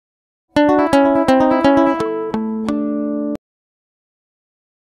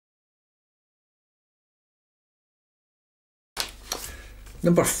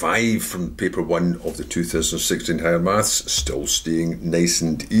Number 5 from paper 1 of the 2016 Higher Maths, still staying nice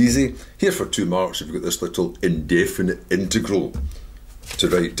and easy. Here for 2 marks, you've got this little indefinite integral to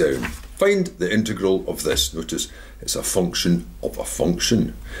write down. Find the integral of this. Notice it's a function of a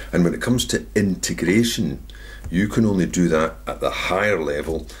function. And when it comes to integration, you can only do that at the higher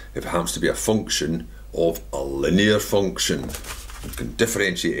level if it happens to be a function of a linear function. You can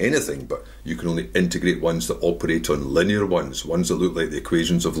differentiate anything, but you can only integrate ones that operate on linear ones that look like the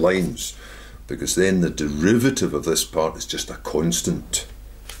equations of lines, because then the derivative of this part is just a constant.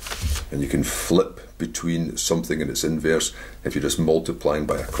 And you can flip between something and its inverse if you're just multiplying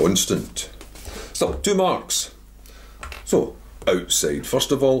by a constant. So, 2 marks. So, outside,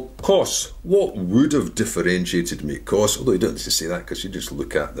 first of all, cos. What would have differentiated me cos? Although you don't need to say that because you just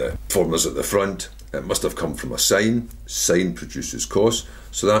look at the formulas at the front. It must have come from a sine. Sine produces cos.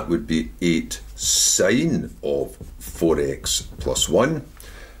 So that would be 8 sine of 4x plus 1.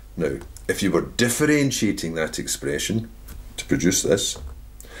 Now, if you were differentiating that expression to produce this,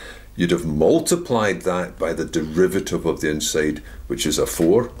 you'd have multiplied that by the derivative of the inside, which is a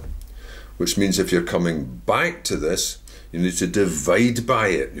 4. Which means if you're coming back to this, you need to divide by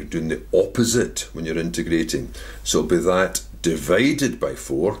it. You're doing the opposite when you're integrating. So it'll be that divided by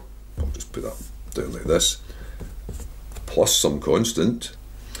 4. I'll just put that down like this, plus some constant.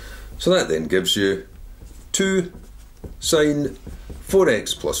 So that then gives you 2 sine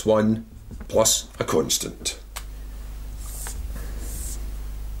 4x plus 1 plus a constant.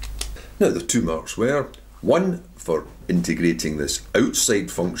 Now the 2 marks were 1 for integrating this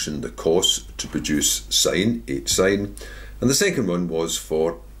outside function, the cos, to produce sine, 8 sine, and the second one was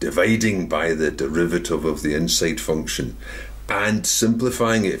for dividing by the derivative of the inside function and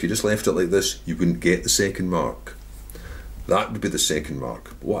simplifying it. If you just left it like this, you wouldn't get the second mark. That would be the second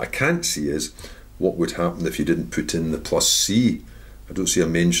mark. But what I can't see is what would happen if you didn't put in the plus c. I don't see a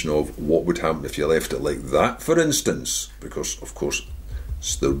mention of what would happen if you left it like that, for instance, because of course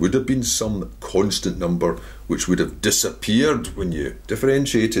there would have been some constant number which would have disappeared when you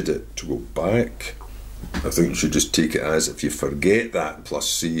differentiated it. To go back, I think you should just take it as if you forget that plus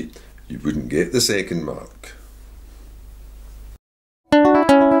c, you wouldn't get the second mark.